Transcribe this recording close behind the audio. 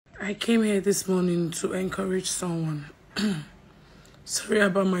I came here this morning to encourage someone. Sorry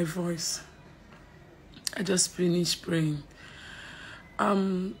about my voice. I just finished praying.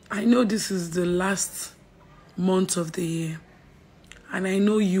 I know this is the last month of the year, and I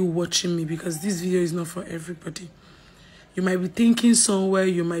know you watching me because this video is not for everybody. You might be thinking somewhere,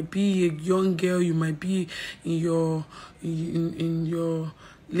 you might be a young girl, you might be in your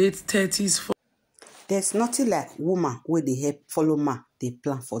late 30s. There's nothing like woman where they help follow man, they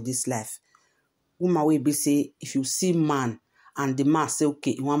plan for this life. Woman will be say, if you see man and the man say,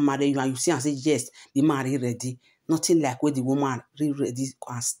 okay, you want to marry you, and you see and say, yes, the man is ready. Nothing like where the woman really ready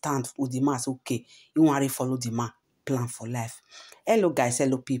and stand with the man say, okay, you want to follow the man, plan for life. Hello guys,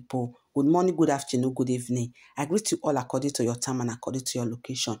 hello people. Good morning, good afternoon, good evening. I greet you all according to your time and according to your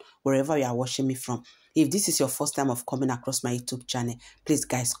location, wherever you are watching me from. If this is your first time of coming across my YouTube channel, please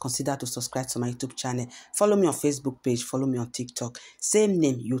guys, consider to subscribe to my YouTube channel. Follow me on Facebook page, follow me on TikTok. Same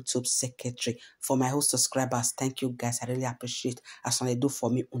name, YouTube Secretary. For my whole subscribers, thank you guys. I really appreciate as they do for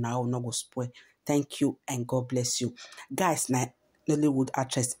me. Una will not go spoil. Thank you and God bless you. Guys, now Nollywood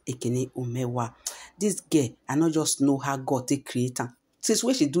Actress Ekene Umenwa. This girl, I not just know how God take create her. Since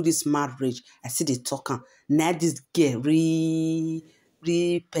when she do this marriage, I see the talking. Now this girl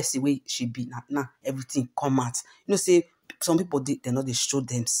really person way she be now everything come out. You know, say some people they not they show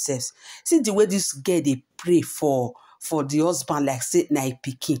themselves. See the way this girl they pray for the husband, like say na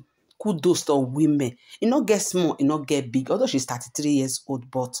pikin. Kudos to women. You not get small, you not get big. Although she's 33 years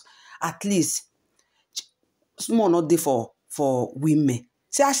old, but at least small not there for women.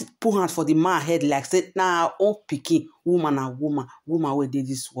 See how she put hand for the man head like say now all pikin, woman and woman where did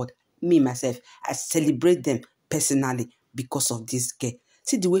this word. Me myself, I celebrate them personally because of this girl.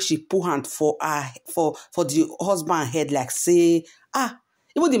 See the way she put hand for the husband head like say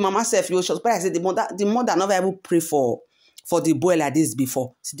even the mama self you should but I say the mother never ever pray for the boy like this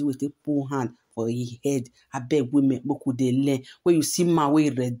before. See the way they put hand for his head. I beg women, boku they learn. When you see man way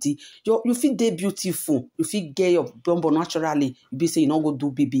ready, you feel they beautiful. You feel get your bumbo naturally. You be say you not go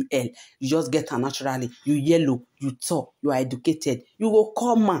do BBL. You just get her naturally. You yellow, you tall, you are educated. You go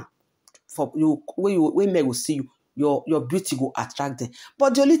come man for you when men will see you. Your beauty go attract them.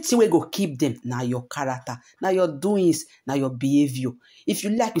 But the only thing we go keep them now your character, now your doings, now your behavior. If you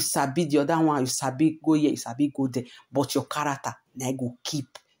like you sabi the other one, you sabi go here, you sabi go there. But your character now go keep.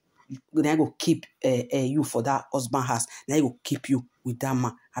 Then I go keep you for that husband house. Then I go keep you with that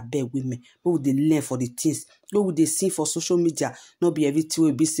man. I beg women. But would they learn for the things? What would they see for social media? Not be everything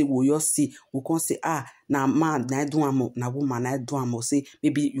we be say we you see. We can't say now man na do am na woman na do am. Say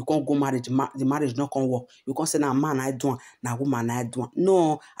maybe you can't go marriage. The marriage not can work. You can't say now man na do am na woman na do am.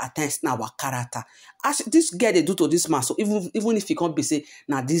 No, at times now our character. As this girl they do to this man. So even if you can't be say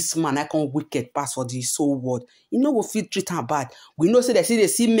now this man I can't wicked pass for the soul word. You know we feel treat her bad. We know say they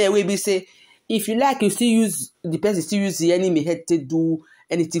see me we be say if you like you still use the person still use the enemy head to do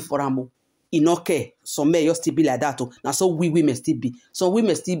anything for am. In okay, some men just still be like that. Now so we women still be. Some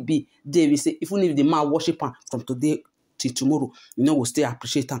women still be there. We say even if the man worship him from today till tomorrow, you know we'll still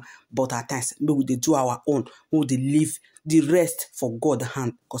appreciate him. But at times maybe they do our own. We they leave the rest for God's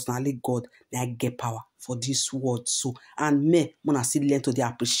hand. Because now only God they get power for this world. So and men wanna still learn to they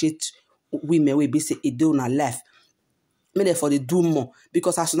appreciate women. We be say it do in our life. May therefore they do more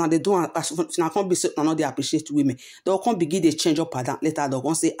because as soon as they do, as now can't be so now they appreciate women. They can't begin they change up pattern later. They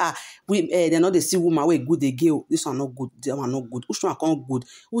can't say we they not they see woman way good they give this one not good, that one not good. Which one can't good?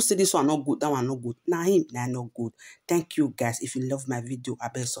 Who say this one not good, that one not good? Nah him, nah not good. Thank you guys. If you love my video, I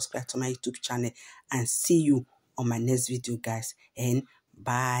better subscribe to my YouTube channel and see you on my next video, guys. And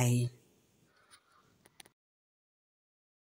bye.